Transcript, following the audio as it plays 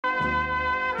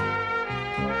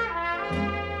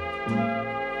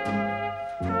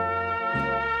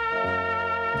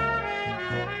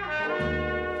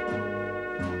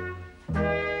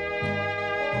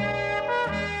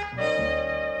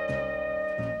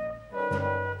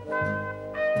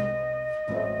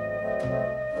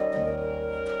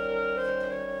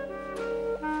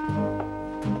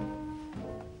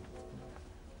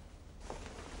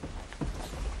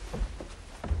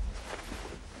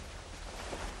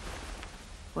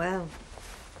Well,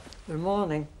 good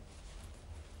morning.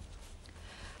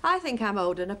 I think I'm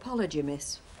owed an apology,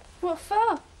 miss. What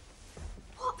for?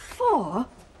 What for?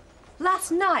 Last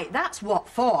night, that's what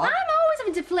for. I'm always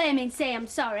having to flaming say I'm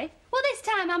sorry. Well, this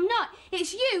time I'm not.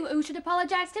 It's you who should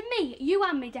apologise to me, you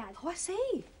and me dad. Oh, I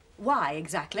see. Why,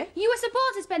 exactly? You were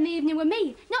supposed to spend the evening with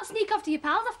me, not sneak off to your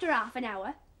pals after half an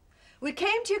hour. We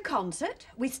came to your concert,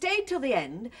 we stayed till the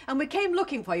end, and we came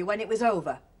looking for you when it was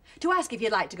over, to ask if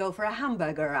you'd like to go for a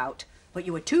hamburger out. But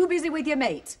you were too busy with your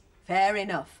mates. Fair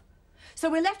enough.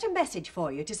 So we left a message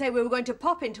for you to say we were going to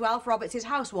pop into Alf Roberts'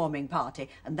 housewarming party,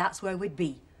 and that's where we'd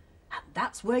be. And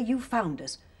that's where you found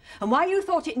us. And why you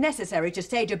thought it necessary to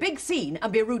stage a big scene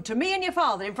and be rude to me and your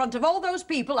father in front of all those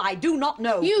people, I do not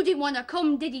know. You didn't want to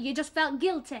come, did you? You just felt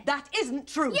guilty. That isn't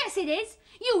true. Yes, it is.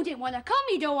 You didn't want to come.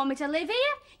 You don't want me to live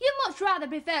here. You'd much rather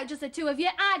prefer just the two of you.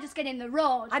 I just get in the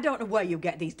road. I don't know where you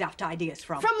get these daft ideas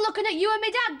from. From looking at you and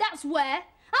me dad, that's where.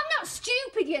 I'm not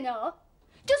stupid, you know.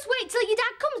 Just wait till your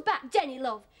dad comes back, Jenny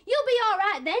love. You'll be all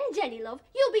right then, Jenny love.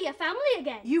 You'll be a family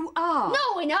again. You are.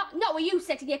 No, we're not. Not with you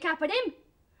setting your cap at him.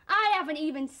 I haven't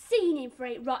even seen him for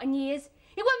 8 rotten years.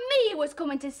 It was me who was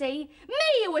coming to see.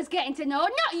 Me who was getting to know,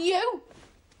 not you.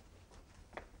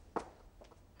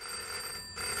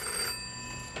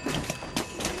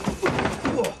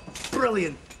 Whoa,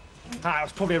 brilliant. Ah,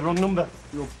 that's probably a wrong number.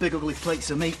 Your big ugly plates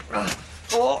of meat.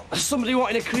 Oh, somebody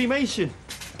wanting a cremation.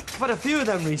 I've had a few of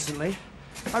them recently.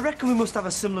 I reckon we must have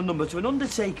a similar number to an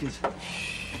undertaker's.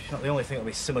 Not the only thing that'll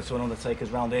be similar to an undertaker's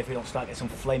round here if we don't start getting some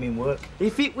flaming work.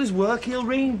 If it was work, he'll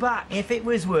ring back. If it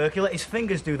was work, he'll let his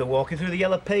fingers do the walking through the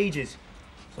yellow pages.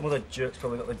 Some other jerk's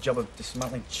probably got the job of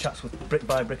dismantling chats with brick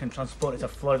by brick and transporting it to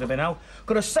Florida by now.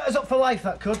 Could have set us up for life,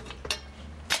 that could.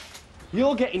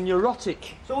 You're getting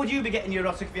neurotic. So would you be getting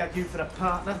neurotic if you had you for a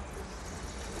partner?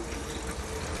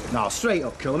 No, straight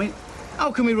up, Cole. I mean,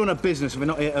 how can we run a business if we're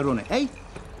not here to run it, eh?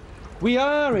 We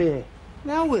are here.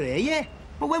 Now we're here, yeah.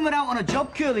 But when we're out on a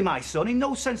job, Curly, my son, in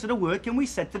no sense of the word can we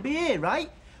said to be here, right?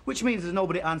 Which means there's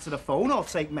nobody to answer the phone or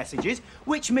take messages,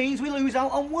 which means we lose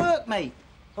out on work, mate.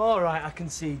 All right, I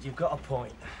concede. You've got a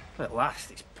point. At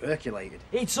last, it's percolated.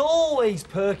 It's always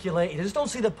percolated. I just don't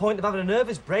see the point of having a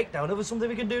nervous breakdown over something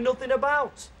we can do nothing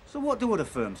about. So what do other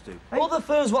firms do? Eh? Other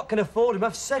firms what can afford them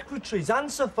have secretaries,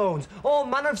 answer phones, all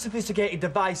manner of sophisticated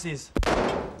devices.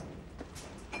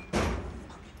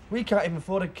 We can't even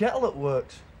afford a kettle that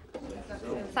works.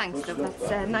 Thanks, love.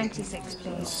 That's 96,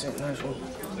 please.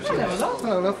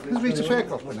 Hello, love. Has Rita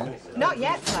Faircroft been in? Not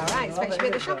yet, Flora. I expect she'll be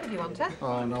at the shop if you want her.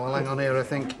 Oh, no, I'll hang on here, I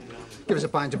think. Give us a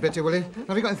pint of bitter, will you?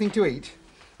 Have you got anything to eat?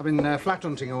 I've been flat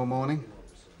hunting all morning.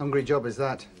 Hungry job is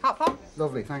that. Hot pot?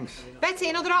 Lovely, thanks. Betty,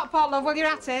 another hot pot, love, while you're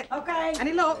at it. OK.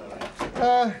 Any luck?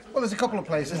 Well, there's a couple of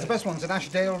places. The best one's at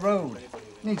Ashdale Road.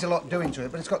 Needs a lot doing to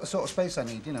it, but it's got the sort of space I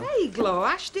need, you know. There you go,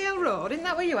 Ashdale Road. Isn't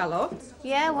that where you are, love?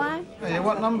 Yeah, why? Hey,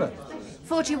 what number?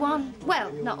 41.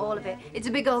 Well, not all of it. It's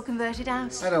a big old converted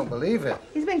house. I don't believe it.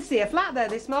 He's been to see a flat there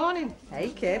this morning. Hey,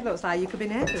 kid, looks like you could be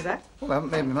neighbours, eh? Well, I haven't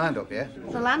made my mind up yet.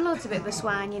 The landlord's a bit of a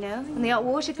swine, you know, and the hot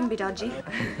water can be dodgy.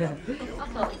 I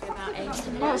thought it'd be about 8.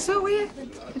 What's so weird?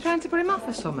 You're trying to put him off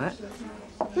or something?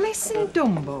 Listen,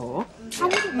 Dumbo, I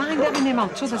wouldn't mind having him on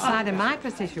the other side of my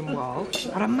partition wall,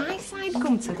 or on my side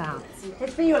come to that.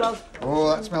 It's for you, love.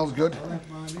 Oh, that smells good.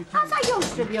 How's that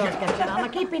youngster of yours getting on? I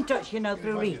keep in touch, you know,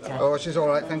 through Rita. Oh, she's all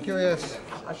right, thank you, yes.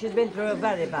 Oh, she's been through a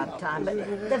very bad time, but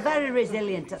they're very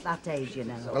resilient at that age, you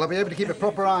know. Well, I'll be able to keep a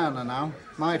proper eye on her now.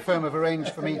 My firm have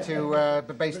arranged for me to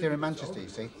be based here in Manchester, you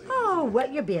see. Oh, well,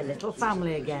 you'll be a little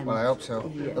family again. Well, I hope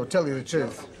so. I'll tell you the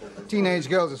truth. Teenage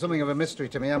girls are something of a mystery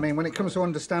to me. I mean, when it comes to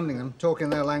understanding them, talking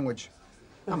their language,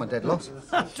 I'm a dead loss.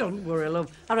 Don't worry,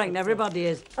 love. I reckon everybody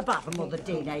is, apart from other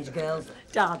teenage girls.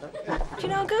 Darling. Do you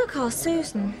know a girl called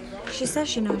Susan? She says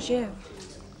she knows you.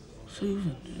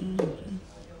 Susan?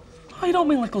 Oh, you don't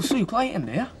mean little Sue Clayton,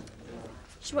 do you?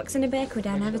 She works in a bakery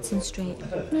down Everton Street.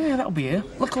 Yeah, that'll be her.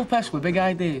 Little pest with big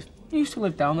ideas. Used to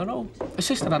live down the road. Her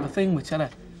sister had a thing with Terry.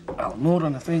 Well, more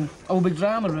than a thing. Oh, big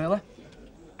drama, really.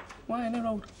 Why on the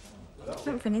road?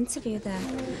 Went for an interview there.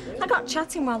 I got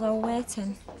chatting while they were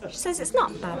waiting. She says it's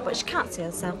not bad, but she can't see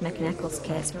herself making Eccles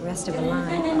cakes for the rest of her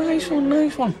life. Oh, nice one,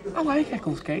 nice one. I like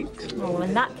Eccles cakes. Oh, well,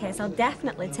 in that case, I'll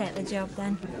definitely take the job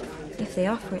then, if they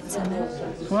offer it to me.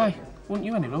 Why? Wouldn't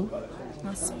you any road?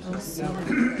 I suppose so.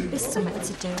 There's something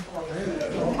to do.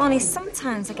 Only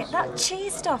sometimes I get that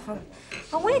cheesed off.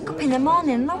 I wake up in the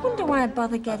morning and I wonder why I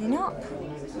bother getting up.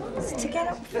 What's to get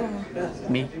up for?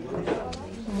 Me?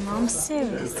 Oh, no, I'm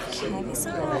serious, Kev. It's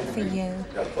all right for you.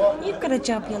 You've got a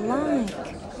job you like.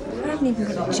 I haven't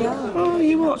even got a job. Oh,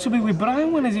 you ought to be with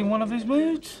Brian when he's in one of his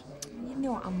moods. You You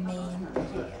know what I mean?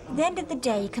 At the end of the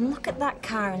day, you can look at that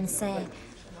car and say,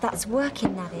 that's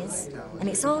working, that is, and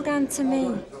it's all down to me.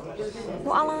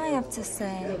 What'll I have to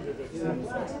say?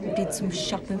 Did some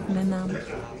shopping for my mum.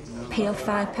 Peeled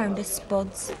 £5 of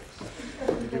spuds.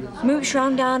 Mooched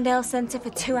round Arndale Centre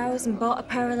for 2 hours and bought a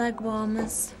pair of leg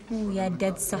warmers. Oh, yeah,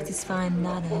 dead satisfying,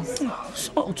 that is.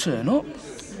 So it'll turn up.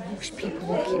 I wish people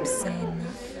would keep saying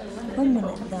that. When will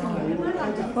it,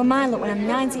 though? Well, my luck, when I'm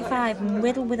 95 and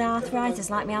riddled with arthritis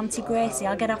like my Auntie Gracie,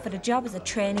 I'll get offered a job as a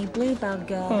trainee bluebell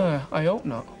girl. I hope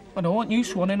not. I don't want you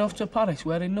swanning off to Paris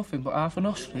wearing nothing but half an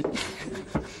ostrich.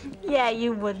 Yeah,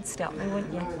 you would stop me,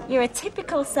 wouldn't you? You're a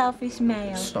typical selfish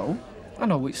male. So? I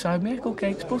know which side Maple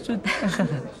Cake's buttered. I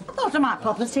thought I might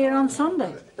pop us here on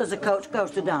Sunday. There's a coach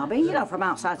goes to Derby, you know, from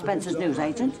outside Spencer's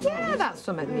newsagent. Yeah, that's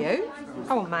something new.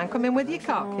 I wouldn't mind coming with your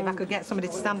cock if I could get somebody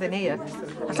to stand in here.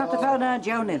 I'd have to phone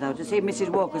Joni, though, to see if Mrs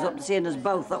Walker's up to seeing us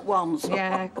both at once.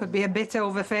 Yeah, could be a bit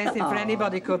overfacing for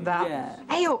anybody, could that? Yeah.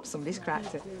 I hope somebody's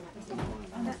cracked it.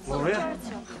 Gloria?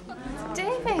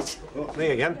 David, Oh, me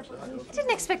again. I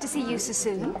didn't expect to see you so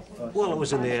soon. Well, I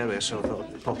was in the area, so I thought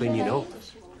I'd pop in, you know.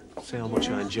 See how much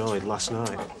I enjoyed last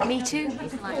night. Me too.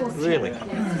 Really?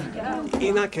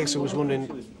 In that case, I was wondering,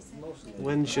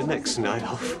 when's your next night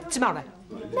off? Tomorrow.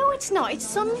 No, it's not. It's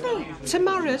Sunday.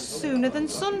 Tomorrow's sooner than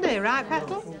Sunday, right,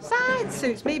 Petal? Side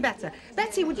suits me better.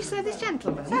 Betty, would you serve this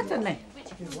gentleman? Certainly.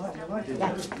 You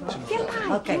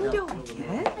like him, don't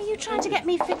you? Are you trying to get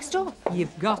me fixed up?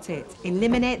 You've got it.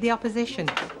 Eliminate the opposition.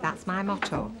 That's my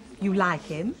motto. You like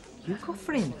him, you go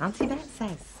for him, Auntie Bet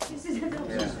says. You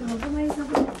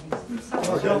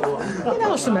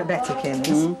know something,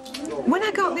 Bettykins? When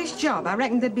I got this job, I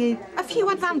reckoned there'd be a few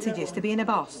advantages to being a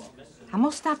boss. I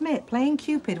must admit, playing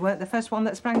Cupid weren't the first one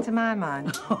that sprang to my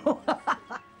mind.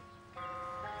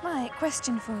 Mike,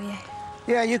 question for you.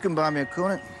 Yeah, you can buy me a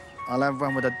cornet. I'll have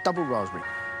one with a double raspberry.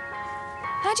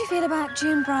 How do you feel about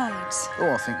June brides? Oh,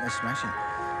 I think they're smashing.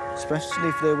 Especially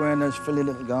if they're wearing those frilly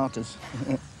little garters.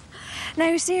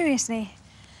 No, seriously.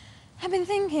 I've been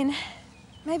thinking,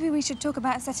 maybe we should talk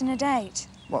about setting a date.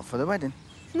 What, for the wedding?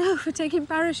 No, for taking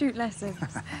parachute lessons.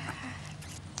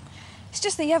 It's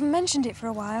just that you haven't mentioned it for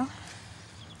a while.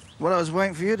 Well, I was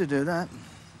waiting for you to do that.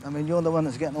 I mean, you're the one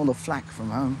that's getting all the flack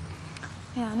from home.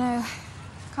 Yeah, I know.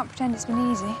 Can't pretend it's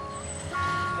been easy.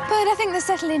 But I think they're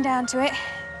settling down to it.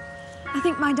 I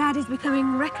think my dad is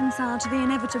becoming reconciled to the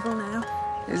inevitable now.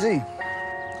 Is he?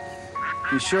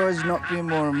 You sure he's not being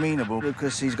more amenable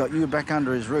because he's got you back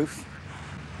under his roof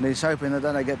and he's hoping that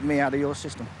that'll get me out of your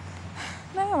system?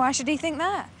 No, why should he think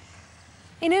that?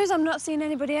 He knows I'm not seeing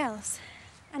anybody else.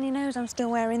 And he knows I'm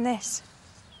still wearing this.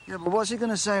 Yeah, but what's he going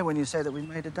to say when you say that we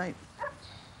made a date?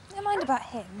 Never mind about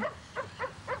him.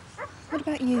 What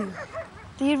about you?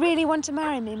 Do you really want to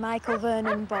marry me, Michael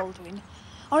Vernon Baldwin?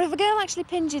 Or if a girl actually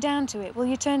pins you down to it, will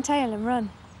you turn tail and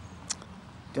run?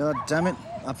 God damn it,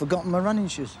 I've forgotten my running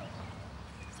shoes.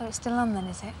 So it's still on then,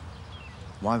 is it?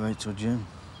 Why wait till June?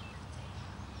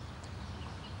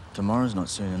 Tomorrow's not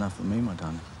soon enough for me, my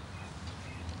darling.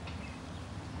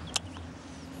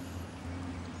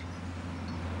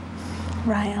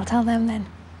 Right, I'll tell them then.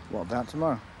 What about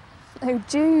tomorrow? Oh,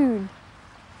 June.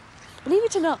 Believe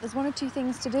it or not, there's one or two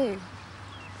things to do.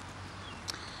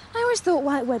 I always thought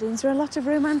white weddings were a lot of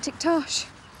romantic tosh.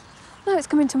 Now it's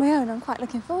coming to my own, I'm quite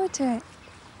looking forward to it.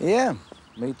 Yeah,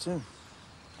 me too.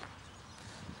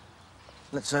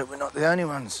 Let's hope we're not the only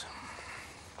ones.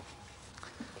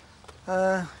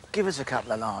 Give us a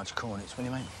couple of large cornets, will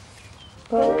you, mate?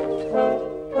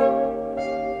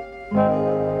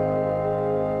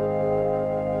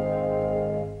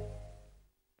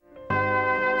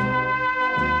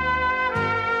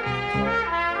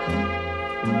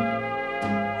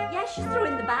 Yes, she's through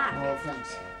in the back. Oh,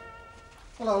 thanks.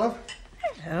 Hello, love.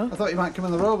 Hello. I thought you might come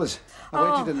in the Rovers.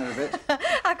 I waited in there a bit.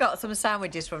 I got some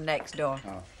sandwiches from next door.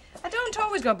 Oh. I don't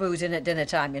always go boozing at dinner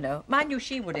time, you know. Mind you,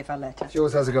 she would if I let her. She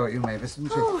always has a go at you, Mavis, doesn't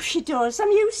she? Oh, she does.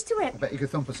 I'm used to it. I bet you could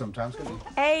thump her sometimes, couldn't you?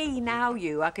 Hey, now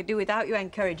you. I could do without you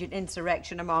encouraging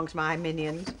insurrection amongst my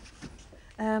minions.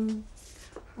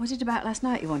 Was it about last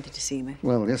night you wanted to see me?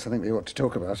 Well, yes, I think we ought to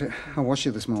talk about it. How was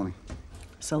she this morning?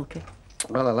 Sulky.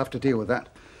 Well, I'll have to deal with that.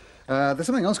 There's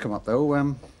something else come up, though.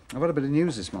 I've had a bit of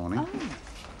news this morning. Oh.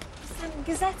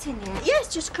 Gazette in yet?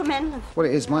 Yes, just come in. Well,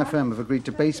 it is. My firm have agreed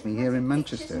to base me here in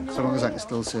Manchester, so long as I can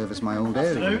still service my old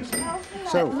area.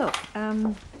 So, Look,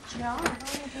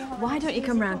 why don't you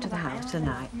come round to the house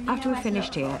tonight after we've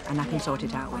finished here and I can sort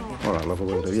it out with you? all right, love, I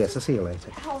will do. Yes, I'll see you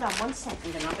later. Hold on 1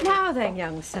 second. Now then,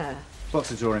 young sir. Lots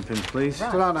of drawing pins, please.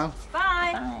 Right. Ta-ra now.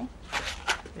 Bye.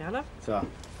 Yeah, love. So,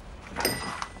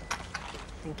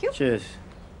 Thank you. cheers.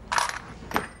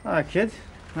 Hi, kid.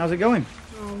 How's it going?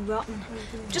 Oh, rotten.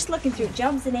 Just looking through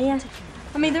jobs in here.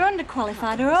 I'm either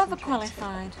underqualified or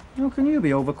overqualified. How can you be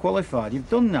overqualified? You've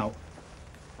done now.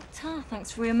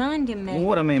 Thanks for reminding me. Well,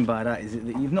 what I mean by that is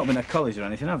that you've not been at college or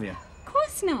anything, have you? Of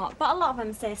course not, but a lot of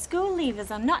them say school leavers.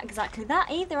 I'm not exactly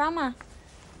that either, am I?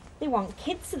 They want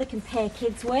kids so they can pay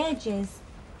kids' wages.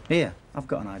 Here, I've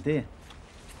got an idea.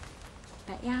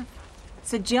 Bet you have.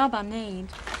 It's a job I need.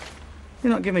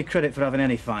 You're not giving me credit for having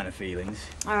any finer feelings.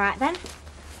 All right, then.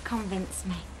 Convince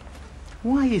me.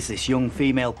 Why is this young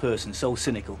female person so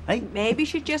cynical, eh? Maybe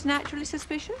she's just naturally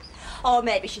suspicious. Or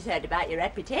maybe she's heard about your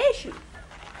reputation.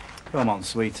 Come on,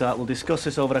 sweetheart, we'll discuss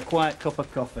this over a quiet cup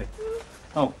of coffee.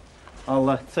 Oh,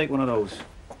 I'll take one of those.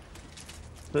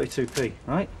 32p,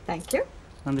 right? Thank you.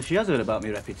 And if she has heard about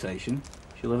my reputation,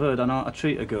 she'll have heard I know how to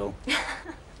treat a girl.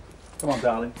 Come on,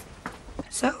 darling.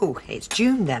 So, it's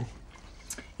June then.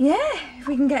 Yeah, if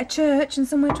we can get a church and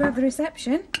somewhere to have the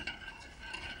reception.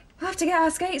 We'll have to get our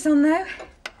skates on, though.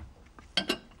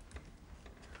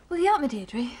 Will you help me,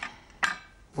 Deirdre?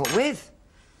 What with?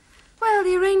 Well,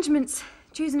 the arrangements,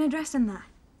 choosing a dress and that.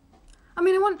 I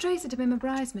mean, I want Tracy to be my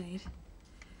bridesmaid.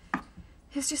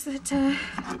 It's just that,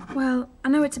 well, I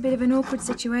know it's a bit of an awkward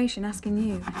situation asking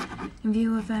you, in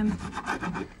view of,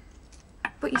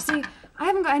 But you see, I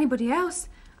haven't got anybody else.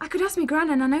 I could ask me Gran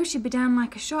and I know she'd be down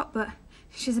like a shot, but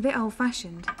she's a bit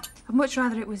old-fashioned. I'd much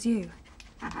rather it was you.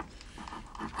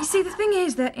 You see, the thing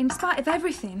is that in spite of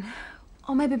everything,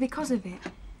 or maybe because of it,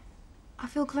 I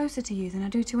feel closer to you than I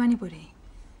do to anybody.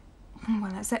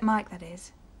 Well, except Mike, that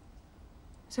is.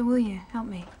 So will you help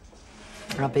me?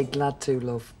 I'd be glad to,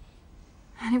 love.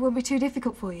 And it won't be too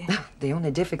difficult for you? The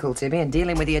only difficulty being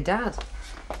dealing with your dad.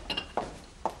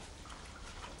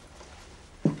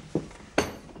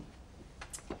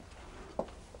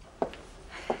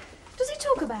 Does he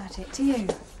talk about it to you?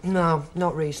 No,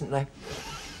 not recently.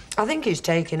 I think he's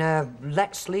taking a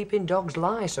let sleeping dogs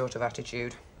lie sort of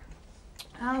attitude.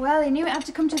 Oh, well, he knew it had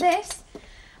to come to this.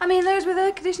 I mean, those were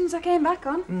the conditions I came back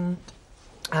on.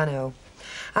 I know.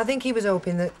 I think he was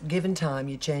hoping that, given time,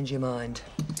 you'd change your mind.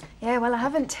 Yeah, well, I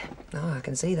haven't. Oh, I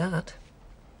can see that.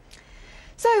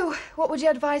 So, what would you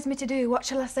advise me to do? What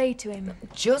shall I say to him?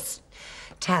 Just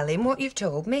tell him what you've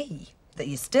told me. That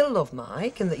you still love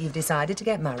Mike and that you've decided to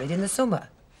get married in the summer.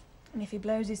 And if he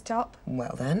blows his top?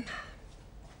 Well, then,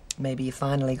 maybe you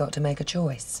finally got to make a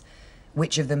choice.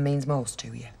 Which of them means most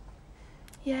to you?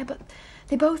 Yeah, but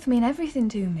they both mean everything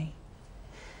to me.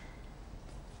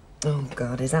 Oh,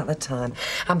 God, is that the time?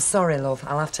 I'm sorry, love.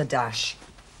 I'll have to dash.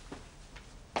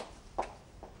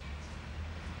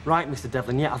 Right, Mr.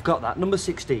 Devlin, yeah, I've got that. Number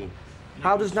 16.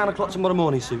 How does 9 o'clock tomorrow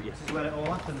morning suit you? Where it all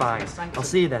happens. Fine. I'll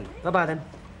see you then. Bye-bye then.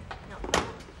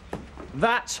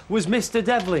 That was Mr.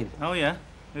 Devlin. Oh, yeah?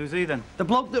 Who's he then? The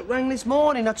bloke that rang this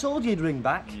morning. I told you he'd ring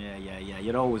back. Yeah.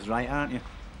 You're always right, aren't you?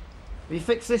 Have you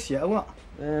fixed this yet, or what?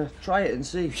 Try it and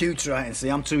see. You try it and see.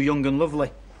 I'm too young and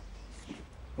lovely.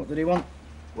 What did he want?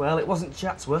 Well, it wasn't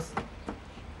Chatsworth.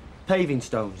 Paving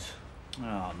stones.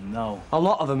 Oh, no. A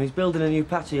lot of them. He's building a new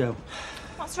patio.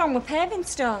 What's wrong with paving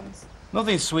stones?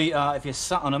 Nothing, sweetheart, if you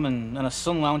sat on them and a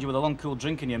sun lounger with a long, cool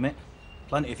drink in your mitt.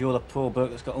 Plenty if you're the poor Burke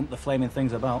that's got the flaming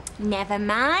things about. Never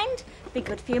mind. Be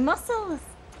good for your muscles.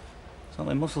 It's not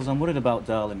the muscles I'm worried about,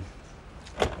 darling.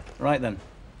 Right then,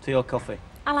 tea or coffee?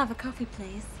 I'll have a coffee,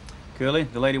 please. Curly,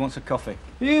 the lady wants a coffee.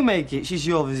 You make it. She's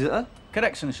your visitor.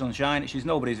 Correct, sunshine. She's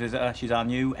nobody's visitor. She's our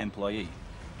new employee.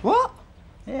 What?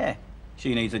 Yeah.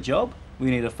 She needs a job. We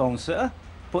need a phone sitter.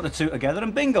 Put the two together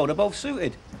and bingo, they're both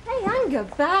suited. Hey, hang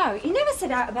about. You never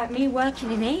said out about me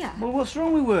working in here. Well, what's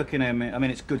wrong with working here, mate? I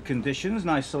mean, it's good conditions,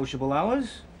 nice sociable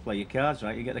hours. Play your cards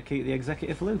right, you get to keep the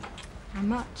executive loop. How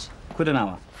much? £1 an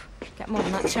hour. Get more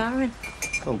than that charring.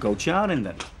 Oh, go charring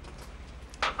then.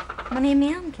 Money in my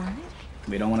hand, lad.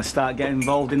 We don't want to start getting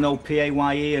involved in no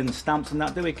PAYE and stamps and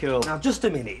that, do we, Curl? Now, just a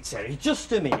minute, Terry,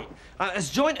 just a minute.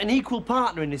 As joint and equal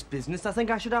partner in this business, I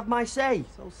think I should have my say.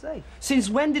 So say. Since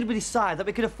when did we decide that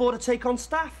we could afford to take on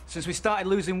staff? Since we started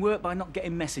losing work by not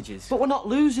getting messages. But we're not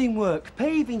losing work.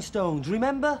 Paving stones,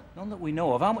 remember? None that we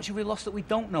know of. How much have we lost that we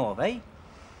don't know of, eh?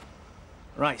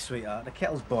 Right, sweetheart, the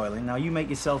kettle's boiling. Now you make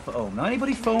yourself at home. Now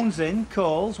anybody phones in,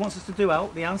 calls, wants us to do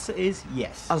out, the answer is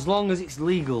yes. As long as it's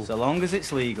legal. So long as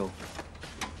it's legal.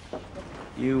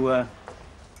 You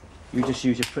just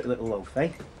use your pretty little loaf, eh?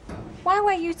 Why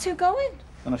were you two going?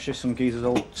 And I've shift some geezer's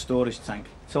old storage tank.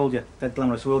 Told you, dead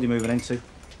glamorous world you're moving into.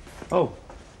 Oh,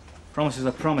 promise is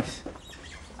a promise.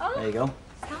 Oh. There you go.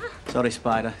 Sorry,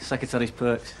 Spider. Secretary's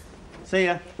perks. See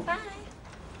ya. Bye.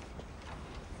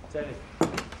 Teddy.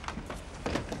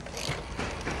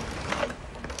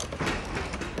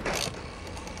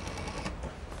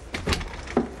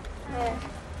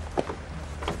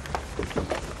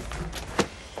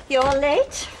 You're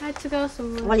late? I had to go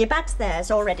somewhere. Well, your bag's there. It's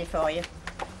all ready for you.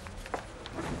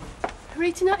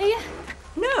 Rita not here?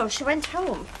 No, she went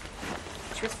home.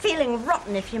 She was feeling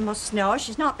rotten, if you must know.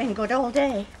 She's not been good all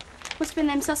day. Must have been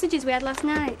them sausages we had last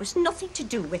night. It was nothing to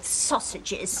do with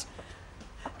sausages.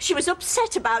 She was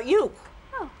upset about you.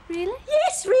 Oh, really?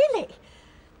 Yes, really.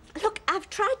 Look, I've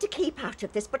tried to keep out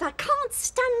of this, but I can't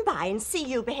stand by and see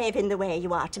you behaving the way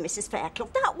you are to Mrs. Fairclough.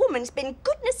 That woman's been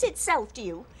goodness itself to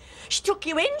you. She took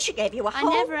you in, she gave you a home.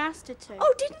 I never asked her to.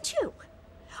 Oh, didn't you?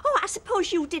 Oh, I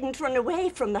suppose you didn't run away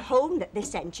from the home that they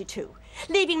sent you to,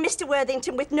 leaving Mr.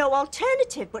 Worthington with no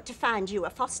alternative but to find you a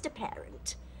foster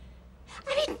parent.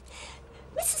 I mean,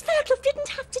 Mrs. Fairclough didn't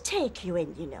have to take you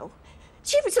in, you know.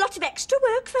 She was a lot of extra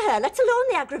work for her, let alone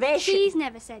the aggravation. She's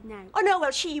never said no. Oh, no,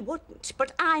 well, she wouldn't,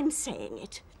 but I'm saying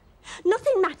it.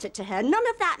 Nothing mattered to her, none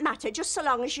of that mattered, just so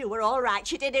long as you were all right.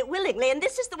 She did it willingly, and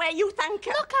this is the way you thank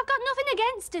her. Look, I've got nothing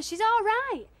against her. She's all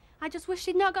right. I just wish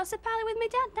she'd not got so pally with me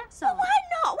dad, that's all. Well,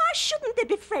 why not? Why shouldn't they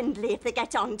be friendly if they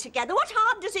get on together? What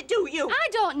harm does it do you? I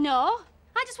don't know.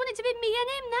 I just want it to be me and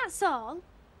him, that's all.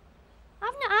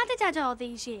 I've not had a dad all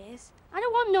these years. I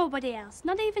don't want nobody else,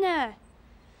 not even her.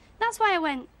 That's why I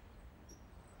went.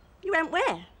 You went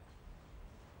where?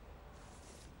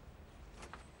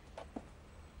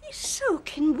 You're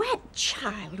soaking wet,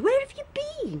 child. Where have you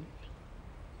been?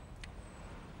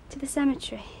 To the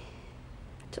cemetery.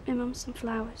 I took my mum some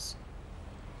flowers.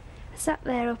 I sat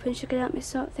there hoping she could help me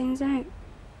sort things out.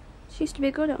 She used to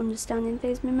be good at understanding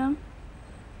things, my mum.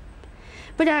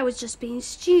 But I was just being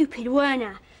stupid, weren't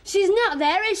I? She's not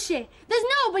there, is she? There's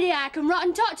nobody I can rot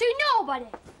and talk to, nobody!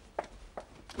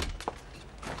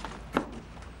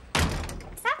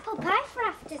 It's apple pie for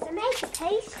afters. I made it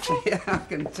tasty. Yeah, I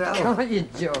can tell. Can't you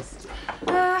just?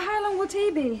 How long will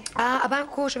tea be? About a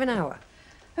quarter of an hour.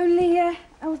 Only, I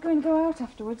was going to go out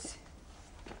afterwards.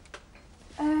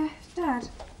 Dad,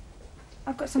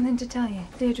 I've got something to tell you.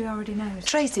 Deirdre already knows.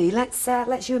 Tracy, let's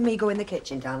you and me go in the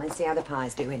kitchen, darling, and see how the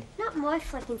pie's doing. Not more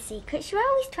flipping secrets. You're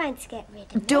always trying to get rid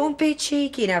of me. Don't be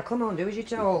cheeky now. Come on, do as you're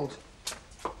told.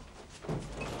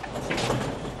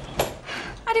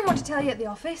 I didn't want to tell you at the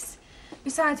office.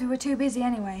 Besides, we were too busy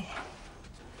anyway.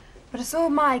 But I saw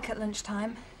Mike at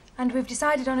lunchtime, and we've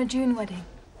decided on a June wedding.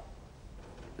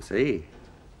 I see.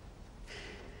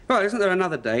 Well, isn't there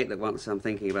another date that wants some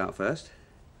thinking about first?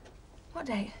 What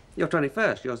date? Your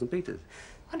 21st, yours and Peter's.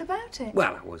 What about it?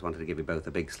 Well, I always wanted to give you both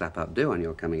a big slap-up do on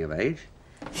your coming of age.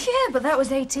 Yeah, but that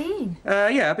was 18.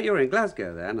 Yeah, but you were in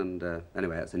Glasgow then, and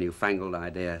anyway, it's a newfangled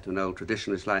idea to an old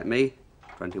traditionalist like me.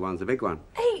 21's a big one.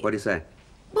 Hey. What do you say?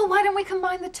 Well, why don't we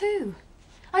combine the two?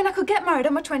 I mean, I could get married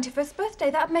on my 21st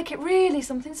birthday. That'd make it really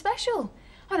something special.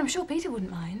 And I'm sure Peter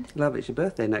wouldn't mind. Love, it's your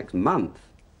birthday next month.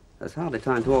 There's hardly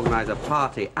time to organise a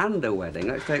party and a wedding.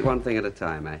 Let's take one thing at a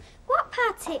time, eh? What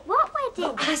party? What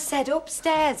wedding? I said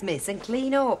upstairs, miss, and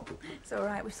clean up. It's all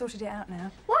right, we've sorted it out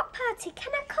now. What party?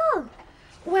 Can I come?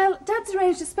 Well, Dad's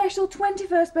arranged a special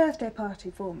 21st birthday party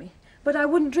for me. But I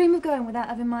wouldn't dream of going without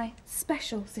having my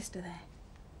special sister there.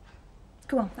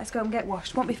 Come on, let's go and get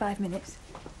washed. Won't be 5 minutes.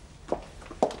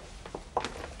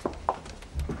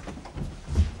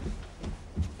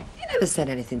 You never said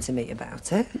anything to me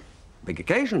about it. Big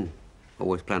occasion.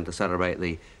 Always planned to celebrate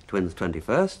the twins'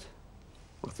 21st.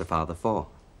 What's the father for?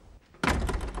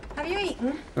 Have you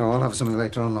eaten? Oh, I'll have something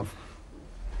later on, love.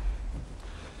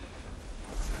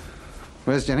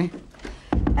 Where's Jenny?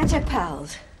 At your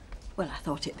pals. Well, I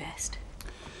thought it best.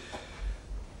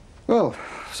 Well,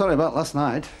 sorry about last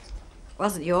night.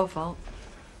 Wasn't your fault.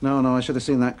 No, I should have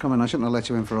seen that coming. I shouldn't have let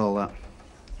you in for all that.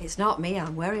 It's not me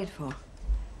I'm worried for.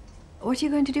 What are you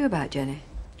going to do about Jenny?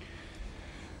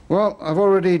 Well, I've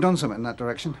already done something in that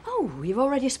direction. Oh, you've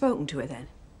already spoken to her then?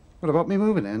 What about me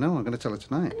moving here? No, I'm going to tell her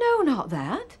tonight. No, not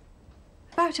that.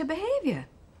 About her behaviour.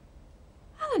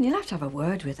 Alan, you'll have to have a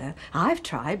word with her. I've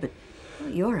tried, but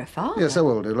well, you're her father. Yes, I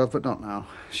will do, love, but not now.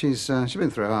 She's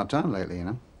been through a hard time lately, you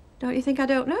know. Don't you think I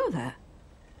don't know that?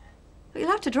 But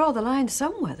you'll have to draw the line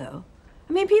somewhere, though.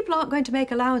 I mean, people aren't going to make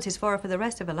allowances for her for the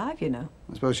rest of her life, you know.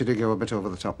 I suppose she did go a bit over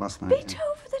the top last night. Bit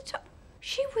over the top?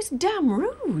 She was damn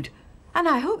rude. And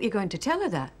I hope you're going to tell her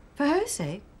that, for her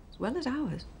sake, as well as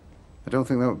ours. I don't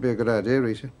think that would be a good idea,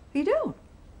 Rita. You don't?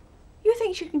 You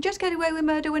think she can just get away with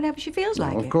murder whenever she feels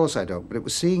like it? Of course I don't, but it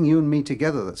was seeing you and me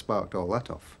together that sparked all that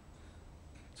off.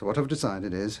 So what I've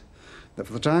decided is that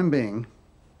for the time being,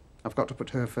 I've got to put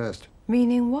her first.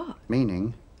 Meaning what?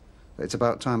 Meaning that it's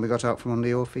about time we got out from under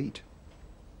your feet.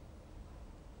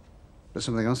 There's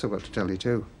something else I've got to tell you,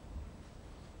 too.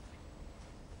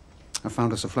 I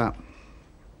found us a flat.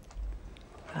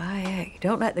 Ah, yeah. You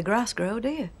don't let the grass grow, do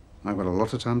you? I've got a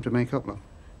lot of time to make up, love.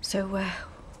 So,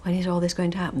 When is all this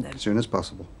going to happen, then? As soon as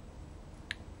possible.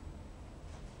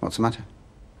 What's the matter?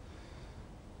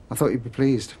 I thought you'd be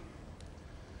pleased.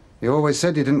 You always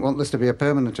said you didn't want this to be a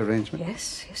permanent arrangement.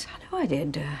 Yes, I know I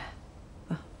did.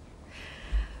 Well,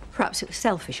 perhaps it was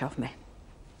selfish of me.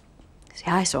 See,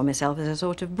 I saw myself as a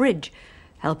sort of bridge,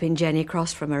 helping Jenny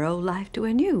cross from her old life to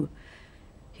her new,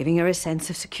 giving her a sense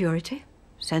of security,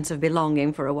 sense of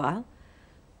belonging for a while.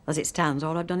 As it stands,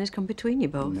 all I've done is come between you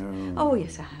both. No. Oh,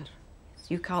 yes, I have.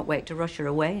 You can't wait to rush her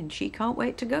away, and she can't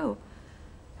wait to go.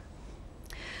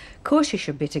 Of course you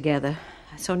should be together.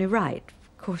 It's only right.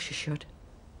 Of course you should.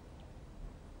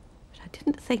 But I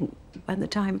didn't think, when the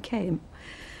time came,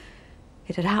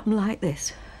 it'd happen like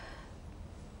this.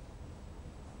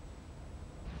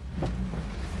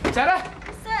 Sarah?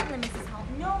 Certainly, Mrs. Holt,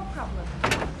 no problem.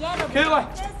 Yeah, they'll be Cooler.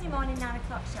 back Thursday morning, 9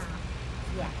 o'clock sharp.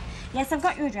 Yeah. Yes, I've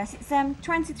got your address. It's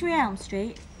 23 Elm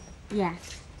Street. Yeah.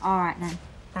 All right, then.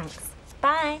 Thanks.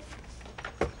 Bye.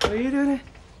 What are you doing here?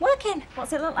 Working.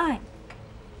 What's it look like?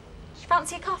 Do you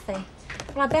fancy a coffee?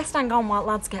 Well, I'd best hang on while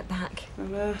lads get back.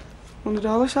 And, wondered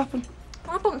how this happened.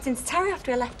 Well, I bumped into Terry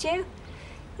after I left you.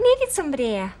 We needed somebody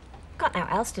here. Got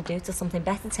nothing else to do till something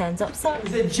better turns up, so...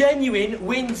 The genuine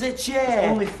Windsor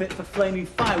chair. Only fit for flaming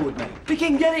firewood, mate. We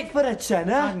can get it for a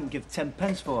tenner. I can give 10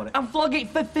 pence for it. And flog it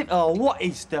for 50. Oh, what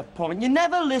is the point? You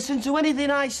never listen to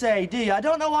anything I say, do you? I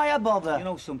don't know why I bother. You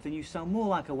know something? You sound more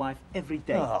like a wife every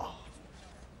day. Oh.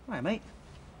 Right, mate.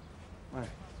 Right.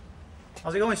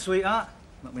 How's it going, sweetheart?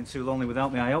 Not been too lonely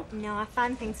without me, I hope. No, I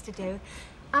found things to do.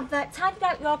 I've tidied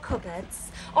out your cupboards.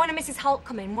 Oh, and Mrs. Holt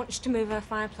come in, wants to move her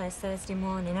fireplace Thursday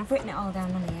morning. I've written it all down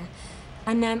on here.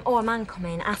 And, a man come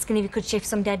in, asking if he could shift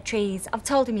some dead trees. I've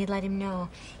told him you'd let him know.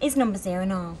 His number's here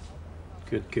and all.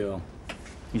 Good girl.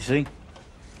 You see?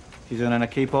 She's earning a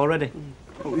keep already.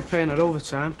 What are we paying her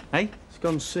overtime? Hey? It's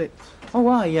gone 6. Oh,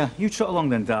 why, yeah. You trot along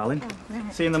then, darling. Oh,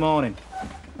 right. See you in the morning.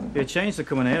 Be a change to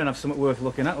come in here and have something worth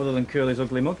looking at other than Curly's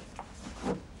ugly mug.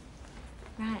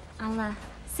 Right, I'll,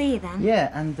 see you then.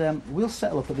 Yeah, and we'll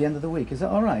settle up at the end of the week. Is that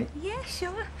all right? Yeah,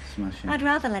 sure. Smashing. I'd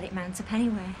rather let it mount up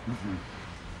anyway. Mm-hmm.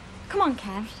 Come on,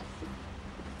 Kev.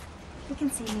 You can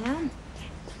see me on.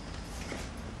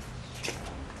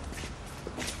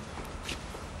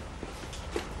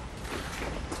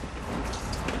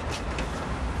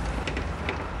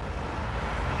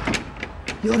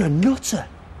 You're a nutter.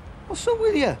 What's up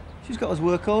with you? She's got us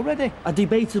work already. A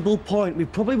debatable point. We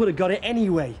probably would have got it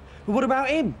anyway. But what about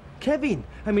him? Kevin?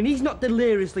 I mean, he's not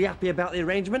deliriously happy about the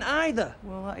arrangement either.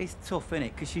 Well, that is tough,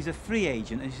 innit? Because she's a free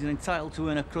agent and she's entitled to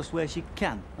earn a crust where she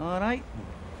can, all right?